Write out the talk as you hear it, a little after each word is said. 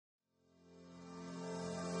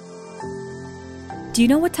Do you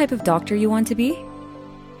know what type of doctor you want to be?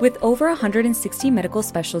 With over 160 medical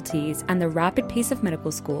specialties and the rapid pace of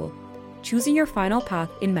medical school, choosing your final path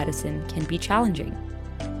in medicine can be challenging.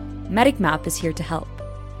 MedicMap is here to help.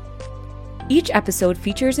 Each episode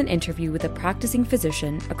features an interview with a practicing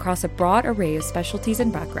physician across a broad array of specialties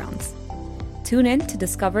and backgrounds. Tune in to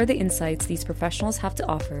discover the insights these professionals have to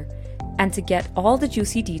offer and to get all the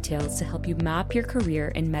juicy details to help you map your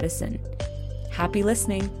career in medicine. Happy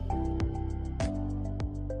listening!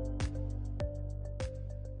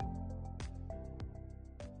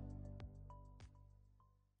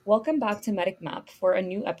 Welcome back to MedicMap for a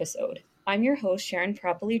new episode. I'm your host, Sharon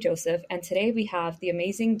Properly-Joseph, and today we have the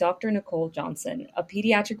amazing Dr. Nicole Johnson, a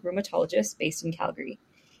pediatric rheumatologist based in Calgary.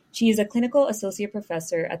 She is a clinical associate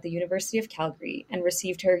professor at the University of Calgary and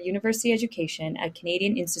received her university education at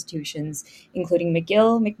Canadian institutions, including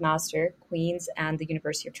McGill, McMaster, Queen's, and the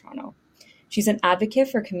University of Toronto. She's an advocate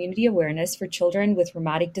for community awareness for children with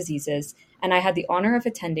rheumatic diseases, and I had the honor of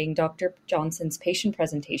attending Dr. Johnson's patient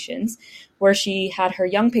presentations, where she had her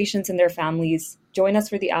young patients and their families join us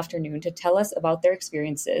for the afternoon to tell us about their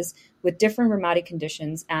experiences with different rheumatic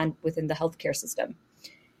conditions and within the healthcare system.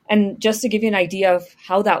 And just to give you an idea of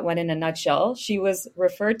how that went in a nutshell, she was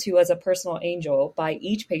referred to as a personal angel by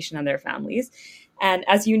each patient and their families. And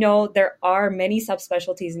as you know, there are many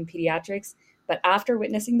subspecialties in pediatrics, but after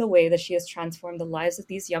witnessing the way that she has transformed the lives of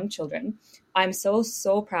these young children, I'm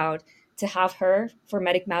so proud to have her for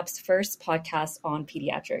MedicMap's first podcast on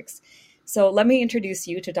pediatrics. So let me introduce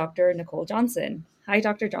you to Dr. Nicole Johnson. Hi,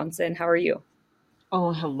 Dr. Johnson. How are you?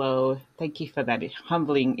 Oh, hello. Thank you for that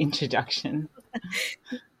humbling introduction.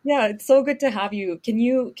 Yeah, it's so good to have you. Can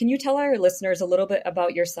you tell our listeners a little bit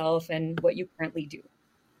about yourself and what you currently do?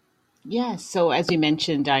 Yes. So as you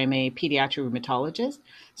mentioned, I'm a pediatric rheumatologist.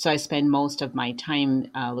 So I spend most of my time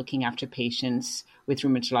looking after patients with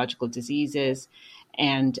rheumatological diseases.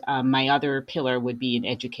 And my other pillar would be in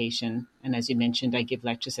education. And as you mentioned, I give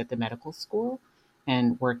lectures at the medical school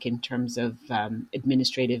and work in terms of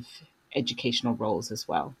administrative educational roles as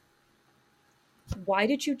well. Why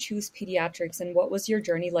did you choose pediatrics, and what was your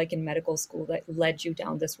journey like in medical school that led you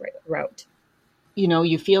down this route? You know,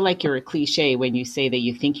 you feel like you're a cliche when you say that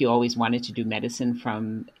you think you always wanted to do medicine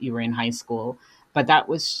from you were in high school. But that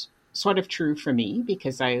was sort of true for me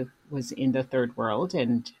because I was in the third world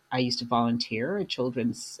and I used to volunteer at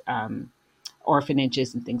children's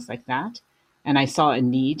orphanages and things like that. And I saw a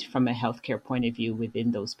need from a healthcare point of view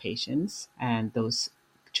within those patients and those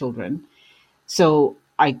children. So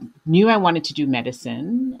I knew I wanted to do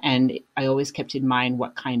medicine, and I always kept in mind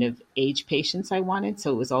what kind of age patients I wanted.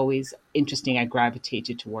 So it was always interesting. I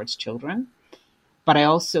gravitated towards children. But I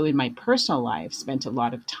also, in my personal life, spent a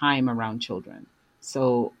lot of time around children.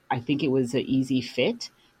 So I think it was an easy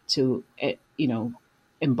fit to,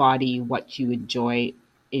 embody what you enjoy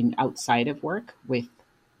in outside of work with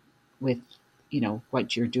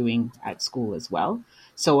what you're doing at school as well.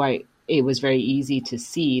 So it was very easy to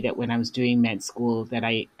see that when I was doing med school that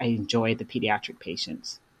I enjoyed the pediatric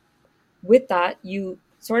patients. With that, you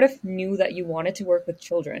sort of knew that you wanted to work with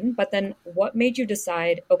children, but then what made you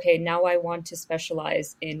decide, okay, now I want to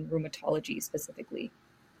specialize in rheumatology specifically?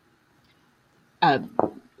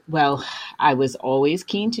 Well, I was always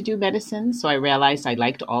keen to do medicine, so I realized I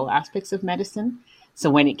liked all aspects of medicine. So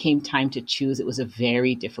when it came time to choose, it was a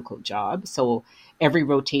very difficult job. So every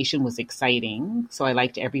rotation was exciting. So I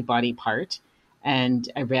liked every body part.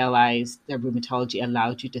 And I realized that rheumatology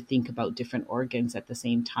allowed you to think about different organs at the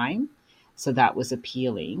same time. So that was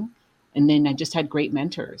appealing. And then I just had great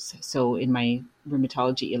mentors. So in my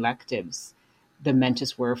rheumatology electives, the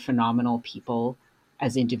mentors were phenomenal people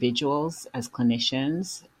as individuals, as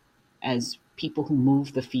clinicians, as people who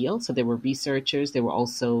moved the field. So there were researchers. There were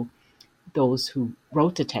also those who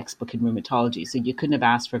wrote a textbook in rheumatology. So you couldn't have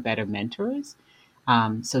asked for better mentors.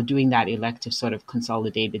 So doing that elective sort of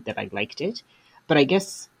consolidated that I liked it. But I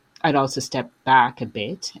guess I'd also step back a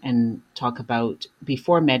bit and talk about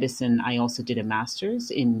before medicine, I also did a master's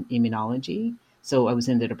in immunology. So I was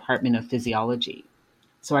in the Department of Physiology.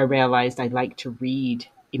 So I realized I liked to read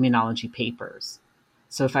immunology papers.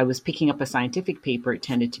 So if I was picking up a scientific paper, it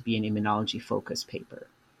tended to be an immunology focused paper.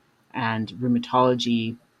 And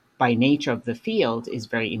rheumatology, by nature of the field, is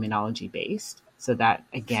very immunology based. So that,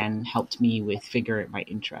 again, helped me with figure my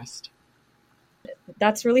interest.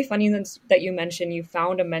 That's really funny that you mentioned you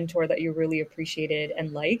found a mentor that you really appreciated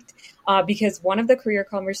and liked, because one of the career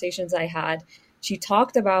conversations I had, she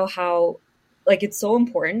talked about how it's so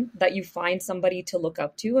important that you find somebody to look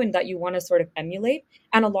up to and that you want to sort of emulate.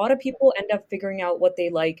 And a lot of people end up figuring out what they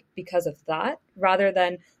like because of that, rather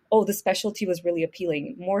than, oh, the specialty was really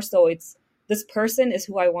appealing. More so, it's this person is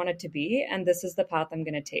who I wanted to be, and this is the path I'm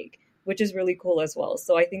going to take, which is really cool as well.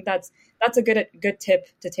 So I think that's a good tip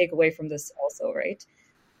to take away from this also, right?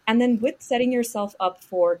 And then with setting yourself up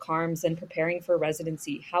for CARMS and preparing for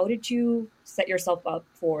residency, how did you set yourself up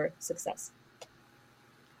for success?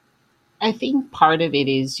 I think part of it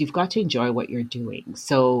is you've got to enjoy what you're doing.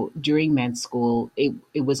 So during med school,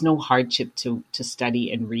 it was no hardship to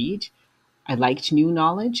study and read. I liked new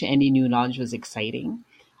knowledge. Any new knowledge was exciting.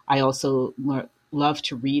 I also loved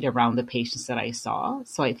to read around the patients that I saw.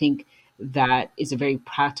 So I think that is a very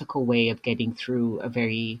practical way of getting through a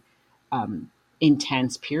very um,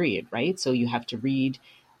 intense period, right? So you have to read,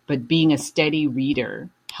 but being a steady reader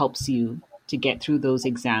helps you to get through those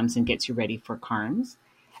exams and gets you ready for CARMS.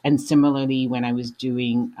 And similarly, when I was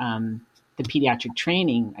doing the pediatric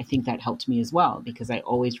training, I think that helped me as well because I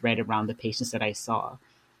always read around the patients that I saw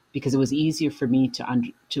because it was easier for me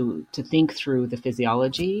to think through the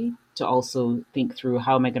physiology, to also think through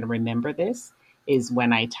how am I going to remember this, is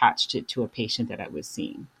when I attached it to a patient that I was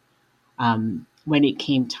seeing. When it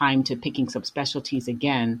came time to picking subspecialties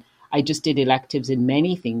again, I just did electives in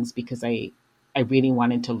many things because I really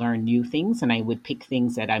wanted to learn new things and I would pick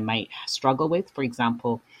things that I might struggle with. For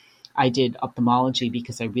example, I did ophthalmology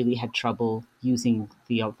because I really had trouble using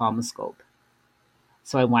the ophthalmoscope.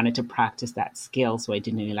 So I wanted to practice that skill, so I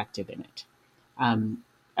did an elective in it.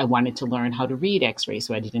 I wanted to learn how to read x-ray,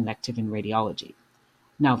 so I did an elective in radiology.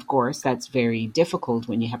 Now, of course, that's very difficult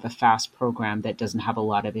when you have a fast program that doesn't have a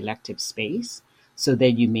lot of elective space. So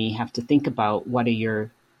then you may have to think about what are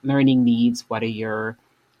your learning needs, what are your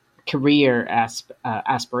career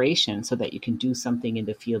aspirations, so that you can do something in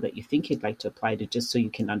the field that you think you'd like to apply to, just so you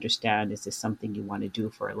can understand, is this something you want to do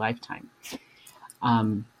for a lifetime?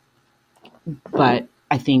 Um, but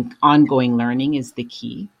I think ongoing learning is the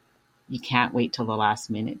key. You can't wait till the last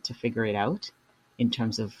minute to figure it out in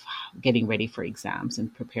terms of getting ready for exams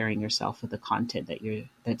and preparing yourself for the content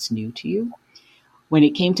that's new to you. When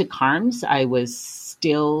it came to CARMS, I was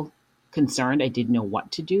still concerned. I didn't know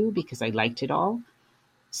what to do because I liked it all.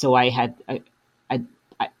 So I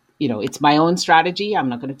it's my own strategy. I'm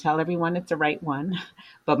not going to tell everyone it's the right one,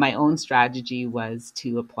 but my own strategy was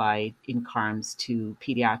to apply in CARMS to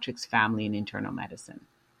pediatrics, family, and internal medicine.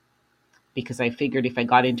 Because I figured if I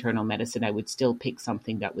got internal medicine, I would still pick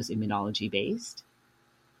something that was immunology based.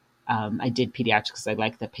 I did pediatrics because I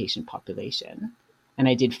like the patient population. And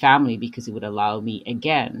I did family because it would allow me,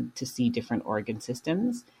 again, to see different organ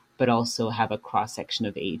systems, but also have a cross section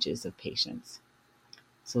of ages of patients.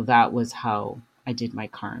 So that was how I did my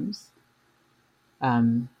CARMS.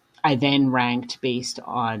 I then ranked based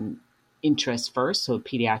on interest first. So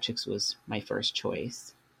pediatrics was my first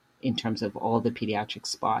choice in terms of all the pediatric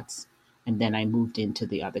spots. And then I moved into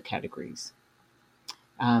the other categories.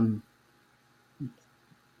 Um,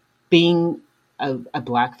 being a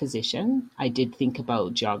Black physician, I did think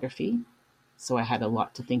about geography. So I had a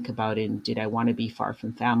lot to think about in, did I want to be far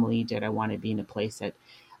from family? Did I want to be in a place that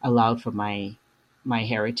allowed for my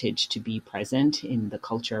heritage to be present in the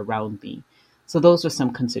culture around me? So those were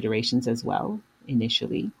some considerations as well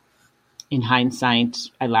initially. In hindsight,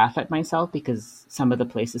 I laugh at myself because some of the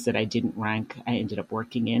places that I didn't rank, I ended up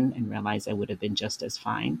working in and realized I would have been just as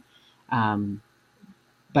fine. Um,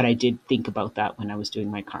 but I did think about that when I was doing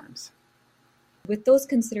my CARMS. With those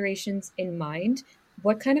considerations in mind,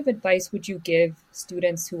 what kind of advice would you give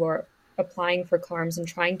students who are applying for CARMS and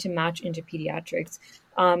trying to match into pediatrics?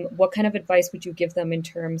 What kind of advice would you give them in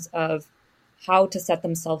terms of how to set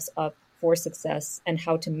themselves up for success and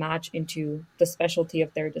how to match into the specialty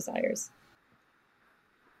of their desires?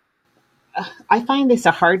 I find this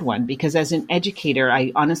a hard one because as an educator,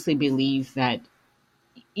 I honestly believe that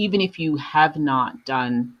even if you have not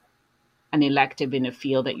done an elective in a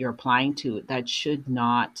field that you're applying to, that should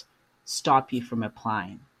not stop you from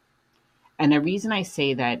applying. And the reason I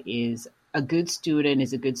say that is a good student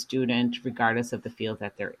is a good student regardless of the field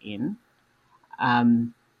that they're in.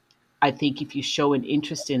 Um, I think if you show an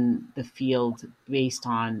interest in the field based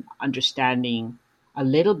on understanding a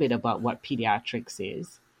little bit about what pediatrics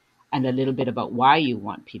is and a little bit about why you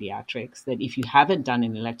want pediatrics, that if you haven't done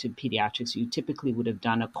an elective pediatrics, you typically would have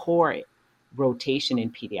done a core rotation in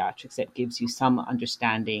pediatrics that gives you some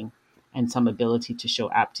understanding and some ability to show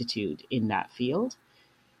aptitude in that field.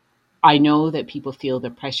 I know that people feel the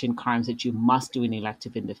pressure in CARMS that you must do an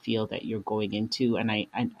elective in the field that you're going into. And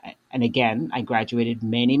again, I graduated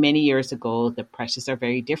many, many years ago. The pressures are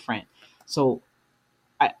very different. So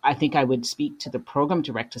I think I would speak to the program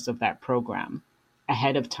directors of that program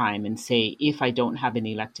ahead of time and say, if I don't have an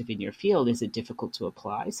elective in your field, is it difficult to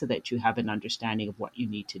apply, so that you have an understanding of what you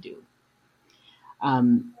need to do.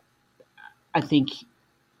 I think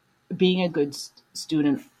being a good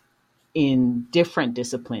student in different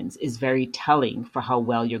disciplines is very telling for how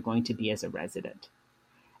well you're going to be as a resident.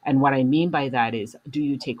 And what I mean by that is, do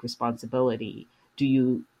you take responsibility? Do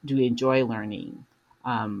you enjoy learning?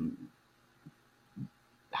 Um,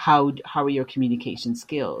 how are your communication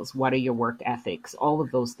skills? What are your work ethics? All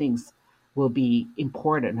of those things will be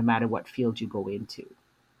important no matter what field you go into.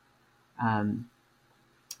 Um,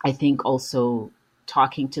 I think also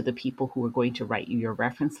talking to the people who are going to write you your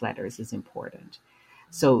reference letters is important.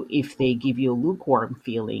 So if they give you a lukewarm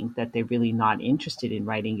feeling that they're really not interested in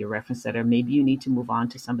writing your reference letter, maybe you need to move on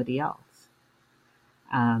to somebody else.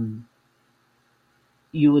 Um,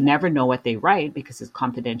 you will never know what they write because it's a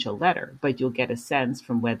confidential letter, but you'll get a sense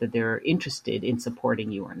from whether they're interested in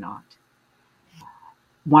supporting you or not.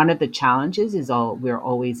 One of the challenges is we're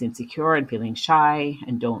always insecure and feeling shy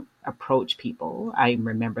and don't approach people. I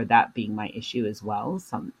remember that being my issue as well.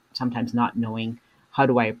 Sometimes not knowing how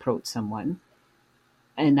do I approach someone.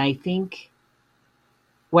 And I think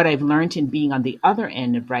what I've learned in being on the other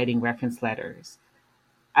end of writing reference letters,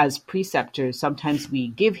 as preceptors, sometimes we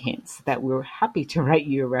give hints that we're happy to write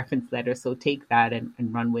you a reference letter. So take that and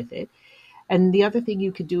run with it. And the other thing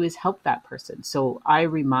you could do is help that person. So I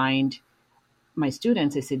remind my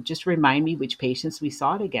students, I said, just remind me which patients we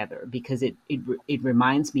saw together, because it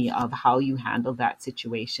reminds me of how you handled that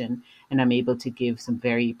situation. And I'm able to give some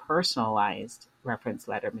very personalized reference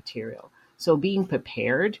letter material. So being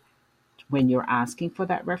prepared when you're asking for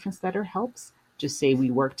that reference letter helps. Just say, we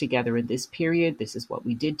worked together in this period. This is what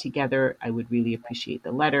we did together. I would really appreciate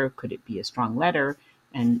the letter. Could it be a strong letter?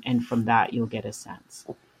 And from that, you'll get a sense.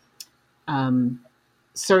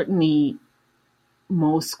 Certainly,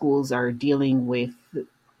 most schools are dealing with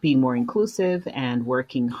being more inclusive and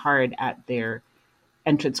working hard at their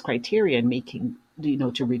entrance criteria and making,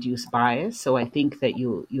 to reduce bias. So I think that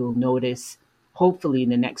you'll notice, hopefully in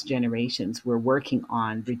the next generations, we're working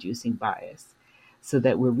on reducing bias so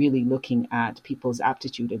that we're really looking at people's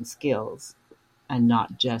aptitude and skills and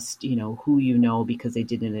not just, who because they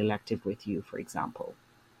did an elective with you, for example.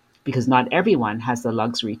 Because not everyone has the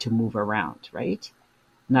luxury to move around, right?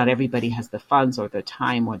 Not everybody has the funds or the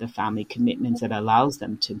time or the family commitments that allows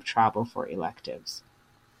them to travel for electives.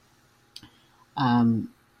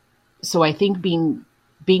 So I think being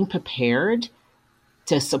prepared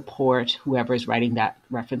to support whoever is writing that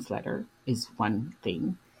reference letter is one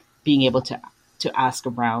thing. Being able to ask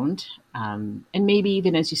around, and maybe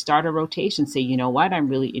even as you start a rotation, say, you know what, I'm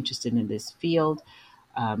really interested in this field.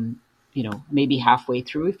 Maybe halfway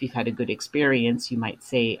through, if you've had a good experience, you might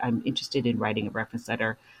say, I'm interested in writing a reference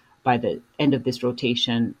letter. By the end of this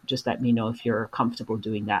rotation, just let me know if you're comfortable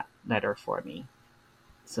doing that letter for me.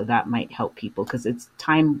 So that might help people, because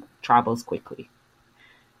time travels quickly.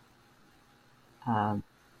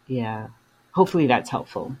 Yeah. Hopefully that's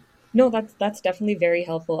helpful. No, that's definitely very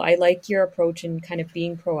helpful. I like your approach in kind of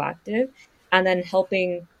being proactive and then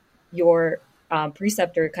helping your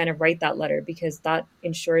preceptor kind of write that letter, because that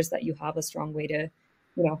ensures that you have a strong way to,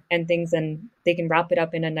 end things, and they can wrap it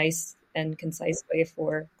up in a nice and concise way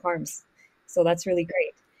for CARMs. So that's really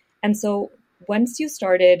great. And so once you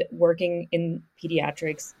started working in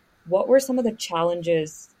pediatrics, what were some of the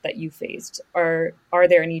challenges that you faced? Are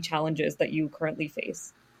there any challenges that you currently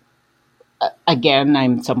face? Again,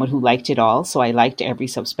 I'm someone who liked it all. So I liked every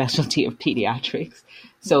subspecialty of pediatrics.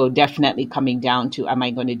 So definitely coming down to, am I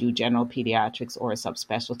going to do general pediatrics or a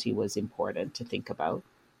subspecialty, was important to think about.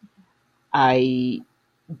 I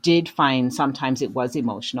did find sometimes it was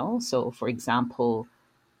emotional. So for example,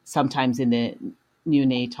 sometimes in the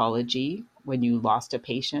neonatology, when you lost a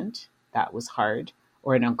patient, that was hard.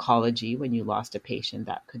 Or in oncology, when you lost a patient,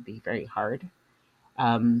 that could be very hard.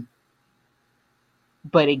 Um,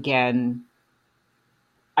 but again,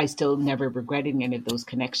 I still never regretted any of those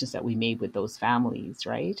connections that we made with those families,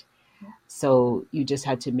 right? So you just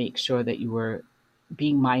had to make sure that you were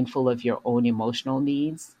being mindful of your own emotional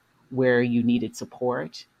needs, where you needed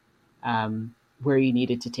support, where you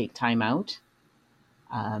needed to take time out.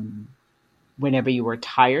 Um, Whenever you were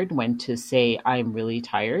tired, when to say, I'm really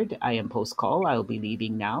tired, I am post call, I'll be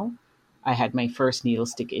leaving now. I had my first needle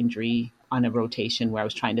stick injury on a rotation where I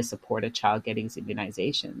was trying to support a child getting his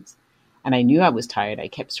immunizations. And I knew I was tired. I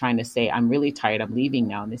kept trying to say, I'm really tired, I'm leaving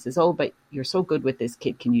now. And they says, oh, but you're so good with this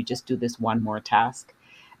kid. Can you just do this one more task?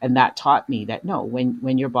 And that taught me that no,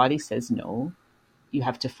 when your body says no, you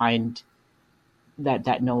have to find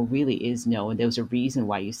that no really is no. And there was a reason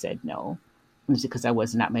why you said no. It was because I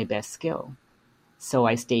wasn't at my best skill. So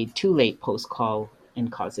I stayed too late post call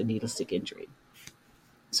and caused a needle stick injury.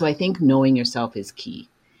 So I think knowing yourself is key.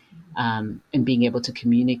 And being able to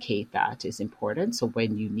communicate that is important. So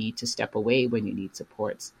when you need to step away, when you need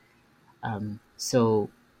supports, So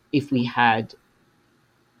if we had,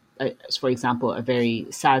 for example, a very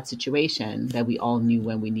sad situation, that we all knew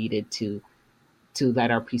when we needed to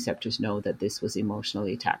let our preceptors know that this was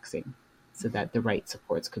emotionally taxing, so that the right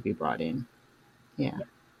supports could be brought in. Yeah.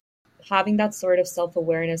 Having that sort of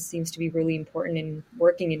self-awareness seems to be really important in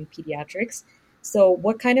working in pediatrics. So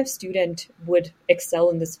what kind of student would excel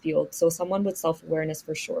in this field? So someone with self-awareness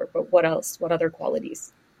for sure, but what else? What other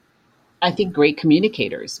qualities? I think great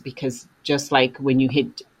communicators, because just like when you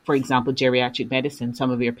hit, for example, geriatric medicine, some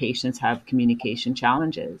of your patients have communication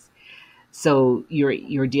challenges. So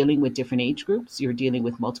you're dealing with different age groups, you're dealing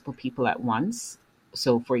with multiple people at once.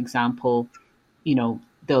 So for example,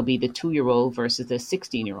 there'll be the 2-year-old versus the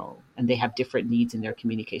 16-year-old, and they have different needs in their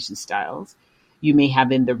communication styles. You may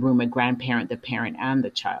have in the room a grandparent, the parent, and the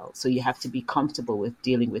child. So you have to be comfortable with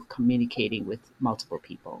dealing with communicating with multiple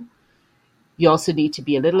people. You also need to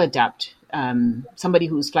be a little adept, somebody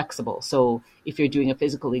who's flexible. So if you're doing a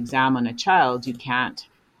physical exam on a child, you can't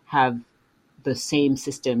have the same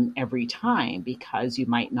system every time, because you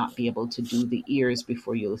might not be able to do the ears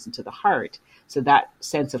before you listen to the heart. So that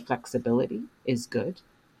sense of flexibility is good.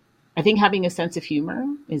 I think having a sense of humor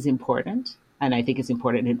is important, and I think it's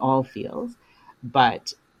important in all fields,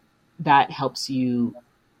 but that helps you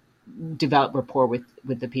develop rapport with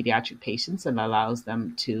the pediatric patients and allows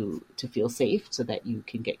them to feel safe so that you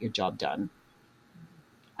can get your job done.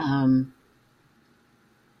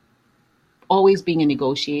 Always being a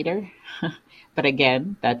negotiator. But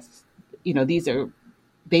again, these are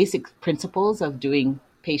basic principles of doing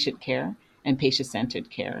patient care and patient-centered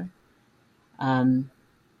care.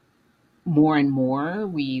 More and more,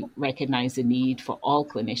 we recognize the need for all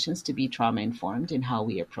clinicians to be trauma-informed in how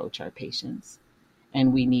we approach our patients.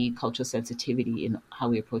 And we need cultural sensitivity in how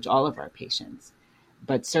we approach all of our patients.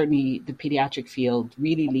 But certainly the pediatric field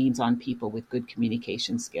really leans on people with good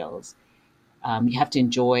communication skills. You have to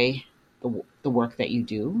enjoy the work that you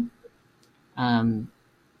do.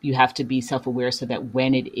 You have to be self-aware so that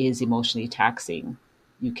when it is emotionally taxing,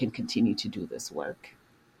 you can continue to do this work.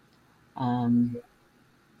 What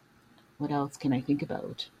else can I think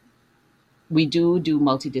about? We do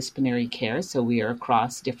multidisciplinary care, so we are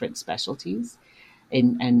across different specialties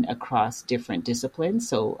and across different disciplines,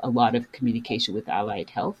 so a lot of communication with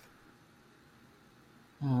allied health.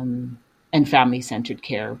 And family-centered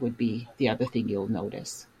care would be the other thing you'll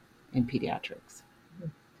notice in pediatrics.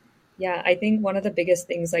 Yeah, I think one of the biggest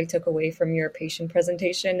things I took away from your patient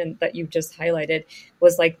presentation and that you just highlighted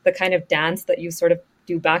was like the kind of dance that you sort of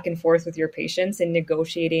do back and forth with your patients in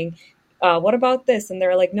negotiating. What about this? And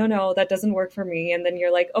they're like, no, that doesn't work for me. And then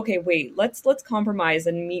you're like, okay, wait, let's compromise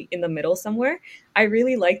and meet in the middle somewhere. I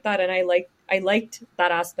really like that, and I liked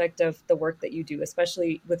that aspect of the work that you do,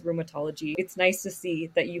 especially with rheumatology. It's nice to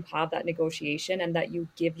see that you have that negotiation and that you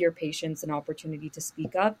give your patients an opportunity to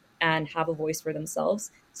speak up and have a voice for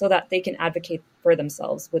themselves so that they can advocate for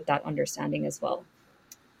themselves with that understanding as well.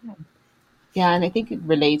 Yeah, and I think it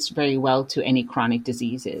relates very well to any chronic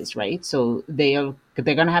diseases, right? So they're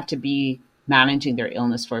going to have to be managing their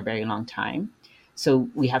illness for a very long time. So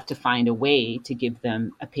we have to find a way to give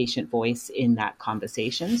them a patient voice in that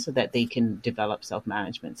conversation so that they can develop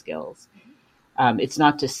self-management skills. It's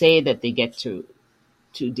not to say that they get to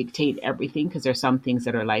dictate everything, because there's some things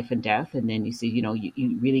that are life and death. And then you see,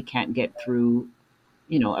 you really can't get through,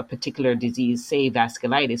 a particular disease, say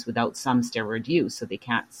vasculitis, without some steroid use. So they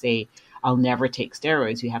can't say, I'll never take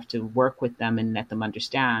steroids. You have to work with them and let them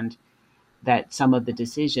understand that some of the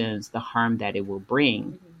decisions, the harm that it will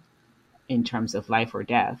bring in terms of life or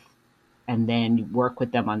death, and then work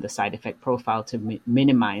with them on the side effect profile to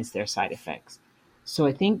minimize their side effects. So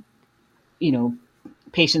I think,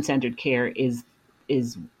 patient-centered care is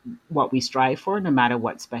what we strive for, no matter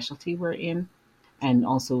what specialty we're in, and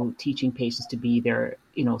also teaching patients to be their,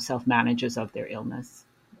 self-managers of their illness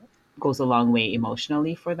goes a long way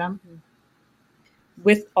emotionally for them.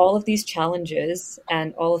 With all of these challenges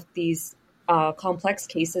and all of these complex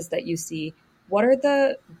cases that you see, what are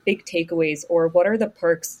the big takeaways, or what are the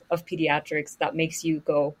perks of pediatrics that makes you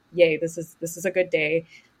go, yay, this is a good day,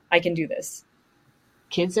 I can do this?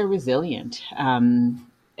 Kids are resilient.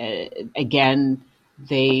 Again,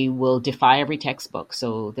 they will defy every textbook.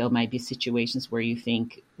 So there might be situations where you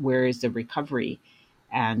think, where is the recovery?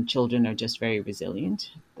 And children are just very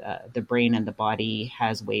resilient. The brain and the body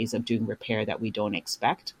has ways of doing repair that we don't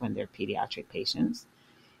expect when they're pediatric patients.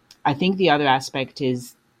 I think the other aspect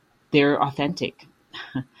is they're authentic.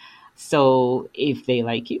 So if they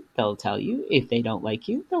like you, they'll tell you. If they don't like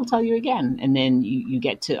you, they'll tell you again. And then you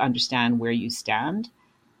get to understand where you stand,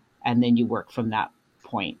 and then you work from that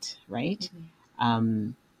point, right?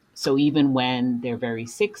 So even when they're very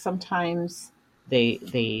sick sometimes,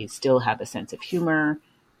 they still have a sense of humor,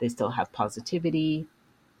 they still have positivity.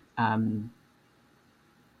 Um,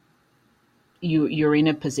 you're in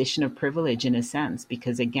a position of privilege in a sense,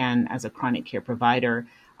 because again, as a chronic care provider,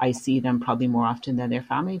 I see them probably more often than their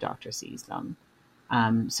family doctor sees them.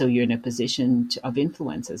 So you're in a position of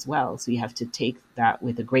influence as well. So you have to take that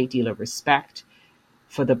with a great deal of respect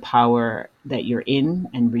for the power that you're in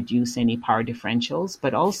and reduce any power differentials,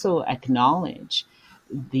 but also acknowledge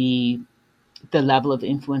the the level of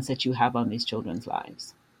influence that you have on these children's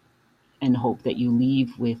lives, and hope that you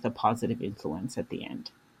leave with a positive influence at the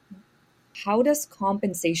end. How does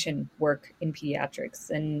compensation work in pediatrics,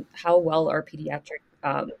 and how well are pediatric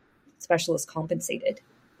specialists compensated?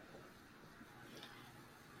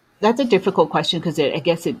 That's a difficult question because I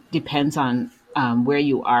guess it depends on where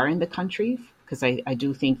you are in the country. Because I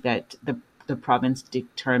do think that the province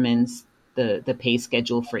determines the pay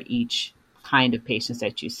schedule for each kind of patients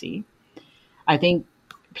that you see. I think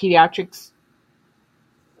pediatrics,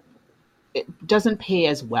 it doesn't pay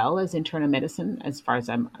as well as internal medicine, as far as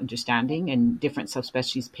I'm understanding, and different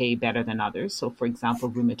subspecialties pay better than others. So, for example,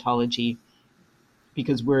 rheumatology,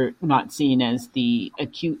 because we're not seen as the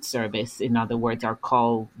acute service. In other words, our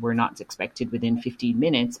call, we're not expected within 15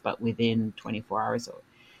 minutes, but within 24 hours.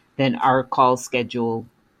 Then our call schedule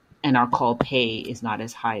and our call pay is not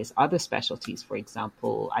as high as other specialties, for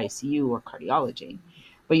example, ICU or cardiology.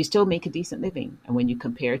 But you still make a decent living. And when you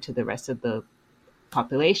compare to the rest of the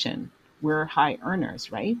population, we're high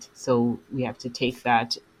earners, right? So we have to take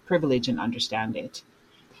that privilege and understand it.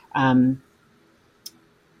 Um,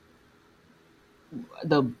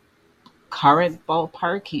 the current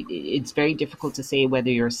ballpark, it's very difficult to say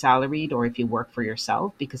whether you're salaried or if you work for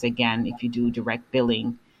yourself, because again, if you do direct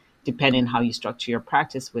billing, depending on how you structure your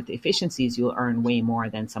practice with efficiencies, you'll earn way more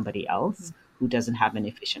than somebody else who doesn't have an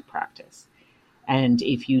efficient practice. And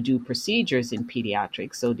if you do procedures in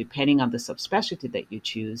pediatrics, so depending on the subspecialty that you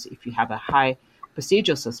choose, if you have a high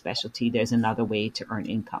procedural subspecialty, there's another way to earn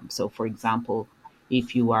income. So for example,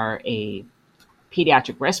 if you are a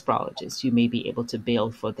pediatric respirologist, you may be able to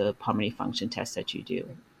bill for the pulmonary function tests that you do.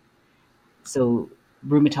 So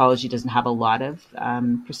rheumatology doesn't have a lot of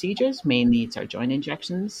procedures. Mainly, it's our joint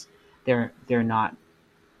injections. They're not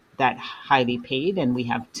that highly paid, and we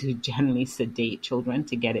have to generally sedate children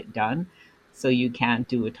to get it done. So you can't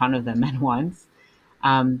do a ton of them at once.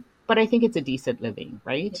 But I think it's a decent living,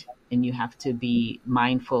 right? And you have to be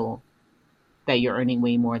mindful that you're earning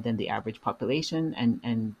way more than the average population,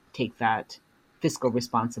 and take that fiscal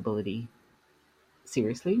responsibility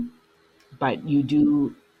seriously. But you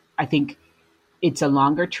do, I think it's a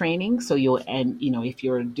longer training. So you'll end, if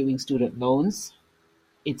you're doing student loans,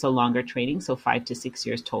 it's a longer training. So 5 to 6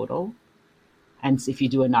 years total. And if you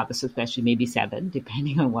do another, especially maybe 7,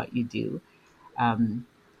 depending on what you do. Um,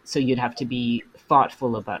 so you'd have to be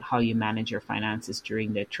thoughtful about how you manage your finances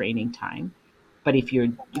during the training time. But if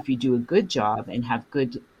you do a good job and have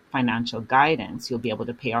good financial guidance, you'll be able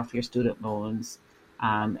to pay off your student loans,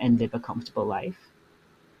 and live a comfortable life.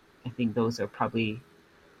 I think those are probably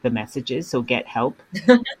the messages. So get help.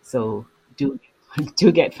 So do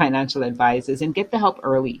do get financial advisors and get the help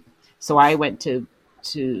early. So I went to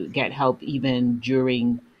get help even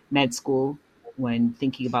during med school, when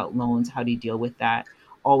thinking about loans. How do you deal with that?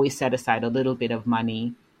 Always set aside a little bit of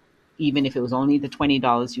money, even if it was only the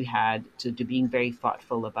 $20 you had, to being very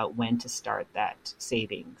thoughtful about when to start that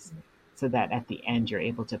savings, so that at the end you're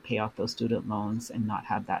able to pay off those student loans and not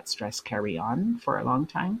have that stress carry on for a long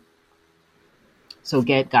time. So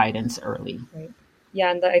get guidance early. Right.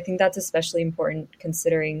 Yeah, and I think that's especially important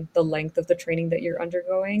considering the length of the training that you're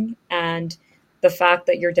undergoing and the fact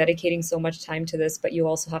that you're dedicating so much time to this, but you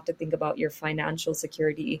also have to think about your financial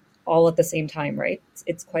security all at the same time, right?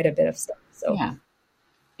 It's quite a bit of stuff. So, Yeah,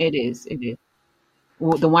 it is. It is.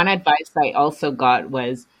 Well, the one advice I also got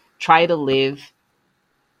was try to live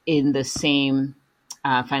in the same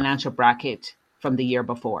financial bracket from the year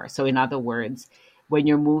before. So, in other words, when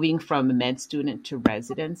you're moving from a med student to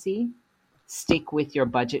residency, stick with your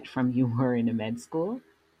budget from you were in a med school.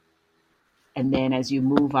 And then as you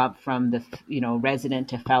move up from the resident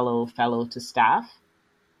to fellow, fellow to staff,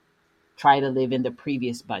 try to live in the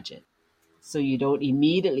previous budget. So you don't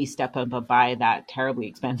immediately step up and buy that terribly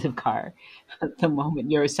expensive car the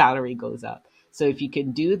moment your salary goes up. So if you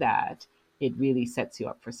can do that, it really sets you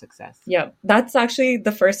up for success. yeah, that's actually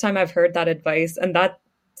the first time I've heard that advice, and that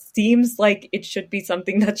seems like it should be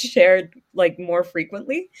something that's shared like more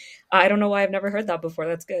frequently. I don't know why I've never heard that before.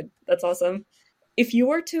 That's good. That's awesome. If you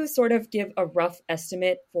were to sort of give a rough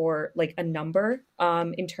estimate for like a number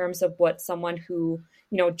in terms of what someone who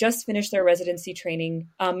just finished their residency training,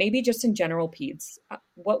 maybe just in general peds,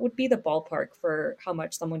 what would be the ballpark for how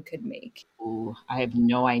much someone could make? Ooh, I have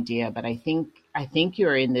no idea, but I think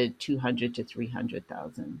you're in the 200 to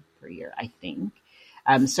 300,000 per year. I think.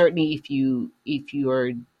 Certainly, if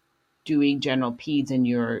you're doing general peds and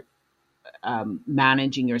you're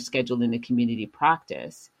managing your schedule in the community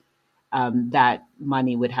practice, that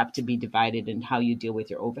money would have to be divided in how you deal with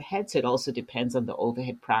your overhead. So it also depends on the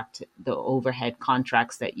overhead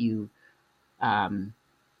contracts that um,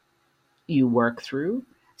 you work through.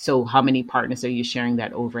 So how many partners are you sharing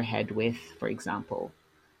that overhead with, for example,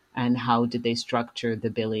 and how did they structure the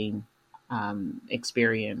billing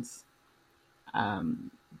experience?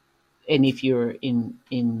 Um, and if you're in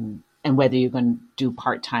and whether you're going to do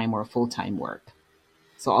part-time or full-time work.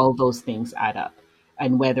 So all those things add up.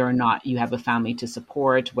 And whether or not you have a family to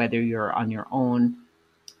support, whether you're on your own,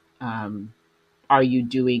 um, are you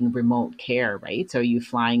doing remote care, right? So are you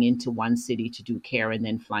flying into one city to do care and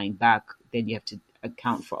then flying back? Then you have to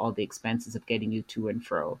account for all the expenses of getting you to and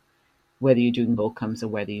fro. Whether you're doing locums or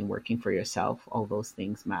whether you're working for yourself, all those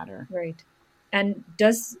things matter. Right. And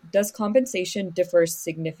does compensation differ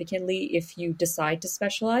significantly if you decide to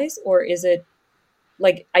specialize, or is it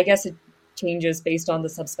like, I guess it changes based on the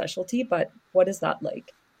subspecialty, but what is that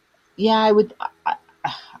like? Yeah, I would.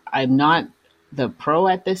 I'm not the pro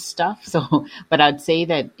at this stuff, so but I'd say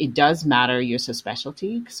that it does matter your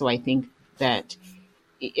subspecialty. So I think that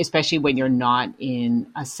especially when you're not in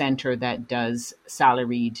a center that does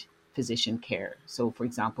salaried physician care. So for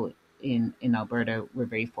example, in Alberta, we're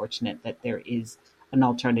very fortunate that there is an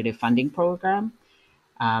alternative funding program,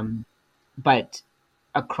 um, but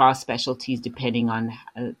across specialties, depending on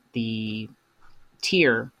the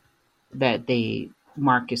tier that they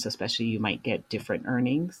mark us, especially you might get different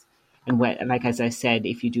earnings. And what, like as I said,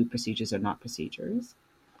 if you do procedures or not procedures.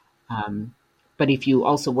 Um, but if you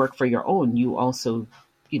also work for your own, you also,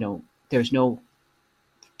 there's no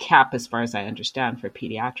cap as far as I understand for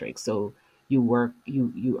pediatrics. So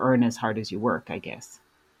you earn as hard as you work, I guess.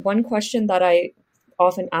 One question that I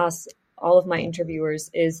often ask all of my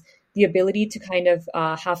interviewers is the ability to kind of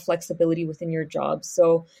have flexibility within your job.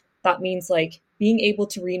 So that means like being able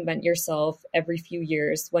to reinvent yourself every few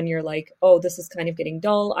years when you're like, oh, this is kind of getting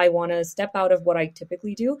dull. I want to step out of what I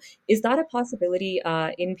typically do. Is that a possibility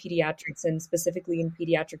in pediatrics and specifically in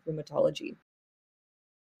pediatric rheumatology?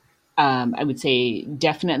 I would say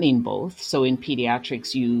definitely in both. So in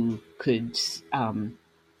pediatrics, you could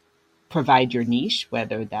provide your niche,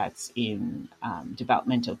 whether that's in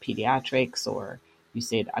developmental pediatrics or you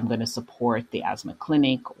said, I'm going to support the asthma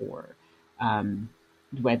clinic or um,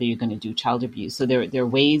 whether you're going to do child abuse. So there are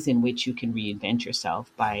ways in which you can reinvent yourself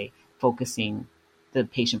by focusing the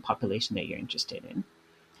patient population that you're interested in.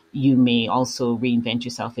 You may also reinvent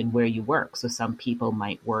yourself in where you work. So some people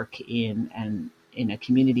might work in a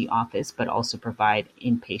community office, but also provide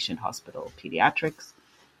inpatient hospital pediatrics.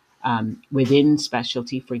 Within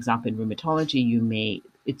specialty, for example, in rheumatology,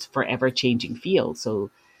 it's forever changing field. So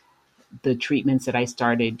the treatments that I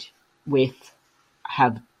started with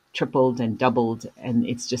have tripled and doubled, and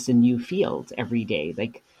it's just a new field every day.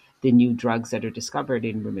 Like the new drugs that are discovered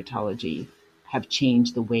in rheumatology have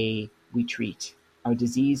changed the way we treat our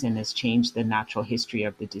disease and has changed the natural history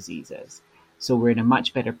of the diseases. So we're in a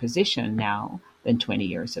much better position now than 20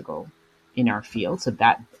 years ago in our field. So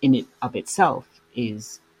that in it of itself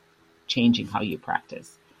is changing how you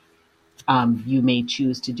practice. You may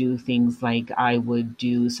choose to do things like I would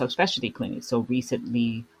do subspecialty clinics. So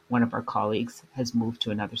recently, one of our colleagues has moved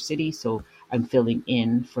to another city, so I'm filling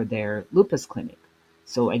in for their lupus clinic.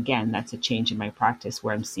 So again, that's a change in my practice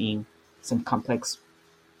where I'm seeing some complex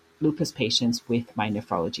lupus patients with my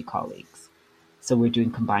nephrology colleagues. So we're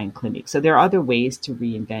doing combined clinics. So there are other ways to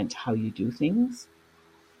reinvent how you do things.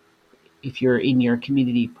 If you're in your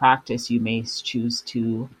community practice, you may choose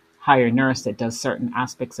to hire a nurse that does certain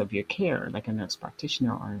aspects of your care, like a nurse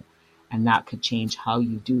practitioner, and that could change how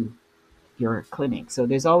you do your clinic. So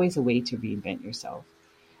there's always a way to reinvent yourself.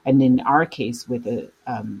 And in our case, with the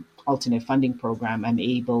alternate funding program, I'm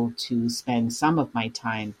able to spend some of my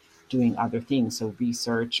time doing other things. So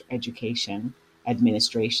research, education,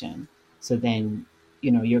 administration. So then,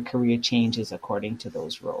 your career changes according to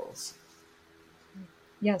those roles.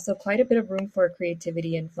 Yeah, so quite a bit of room for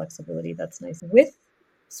creativity and flexibility. That's nice. With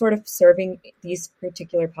sort of serving these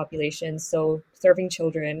particular populations, so serving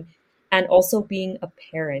children and also being a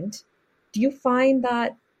parent, do you find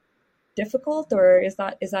that difficult or is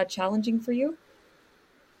that challenging for you?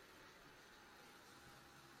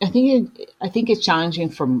 I think it's challenging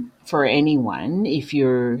for anyone if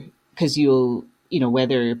you're because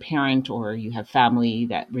whether you're a parent or you have family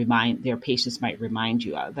that their patients might remind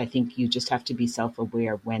you of. I think you just have to be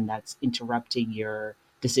self-aware of when that's interrupting your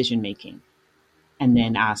decision making, and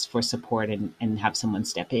then ask for support and have someone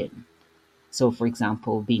step in. So, for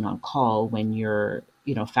example, being on call when your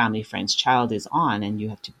family friend's child is on and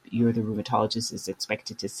you're the rheumatologist is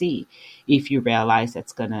expected to see. If you realize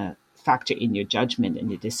that's going to factor in your judgment and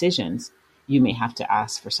your decisions, you may have to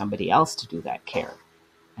ask for somebody else to do that care.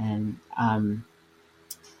 And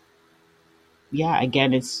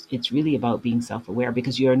again, it's really about being self-aware,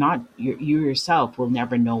 because you yourself will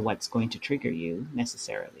never know what's going to trigger you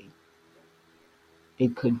necessarily.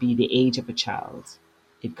 It could be the age of a child.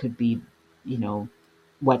 It could be,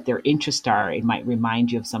 what their interests are. It might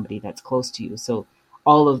remind you of somebody that's close to you. So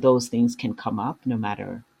all of those things can come up no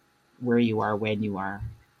matter where you are, when you are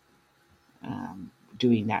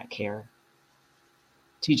doing that care.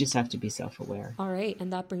 So you just have to be self-aware. All right.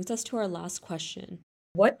 And that brings us to our last question.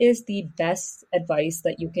 What is the best advice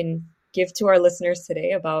that you can give to our listeners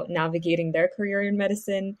today about navigating their career in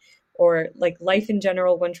medicine, or like life in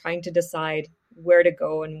general, when trying to decide where to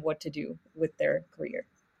go and what to do with their career?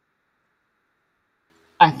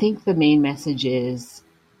 I think the main message is,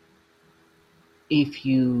 if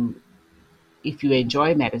you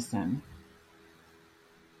enjoy medicine,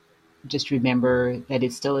 just remember that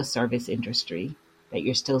it's still a service industry, that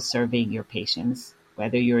you're still serving your patients,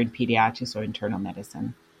 whether you're in pediatrics or internal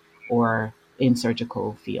medicine or in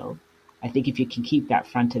surgical field. I think if you can keep that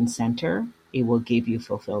front and center, it will give you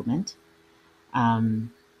fulfillment.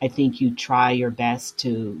 I think you try your best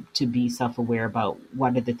to be self-aware about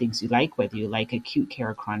what are the things you like, whether you like acute care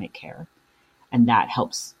or chronic care. And that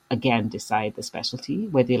helps, again, decide the specialty,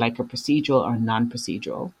 whether you like a procedural or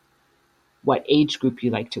non-procedural, what age group you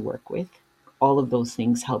like to work with. All of those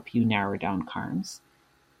things help you narrow down CARMs.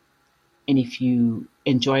 And if you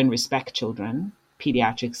enjoy and respect children,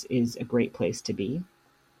 pediatrics is a great place to be.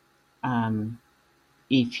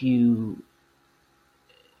 If you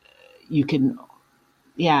can,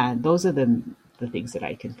 those are the things that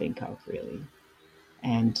I can think of, really.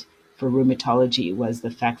 And for rheumatology, it was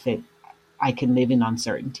the fact that I can live in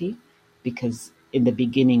uncertainty, because in the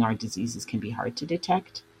beginning, our diseases can be hard to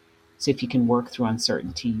detect. So if you can work through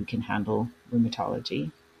uncertainty, you can handle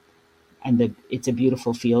rheumatology. And it's a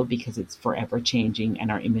beautiful field because it's forever changing,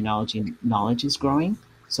 and our immunology knowledge is growing.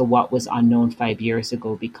 So what was unknown 5 years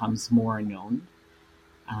ago becomes more known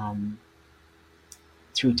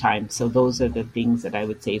through time. So those are the things that I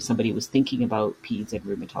would say if somebody was thinking about peds and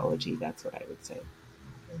rheumatology, that's what I would say.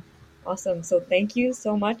 Awesome. So thank you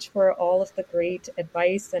so much for all of the great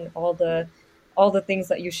advice and all the things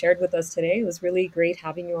that you shared with us today. It was really great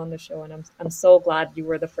having you on the show, and I'm so glad you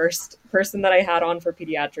were the first person that I had on for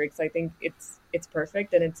pediatrics. I think it's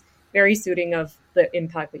perfect, and it's very suiting of the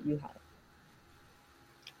impact that you have.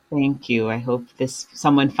 Thank you. I hope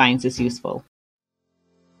someone finds this useful.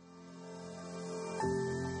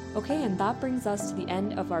 Okay, and that brings us to the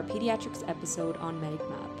end of our pediatrics episode on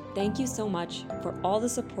MedicMap. Thank you so much for all the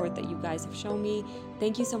support that you guys have shown me.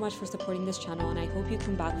 Thank you so much for supporting this channel, and I hope you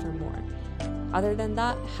come back for more. Other than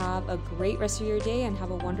that, have a great rest of your day and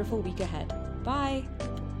have a wonderful week ahead. Bye!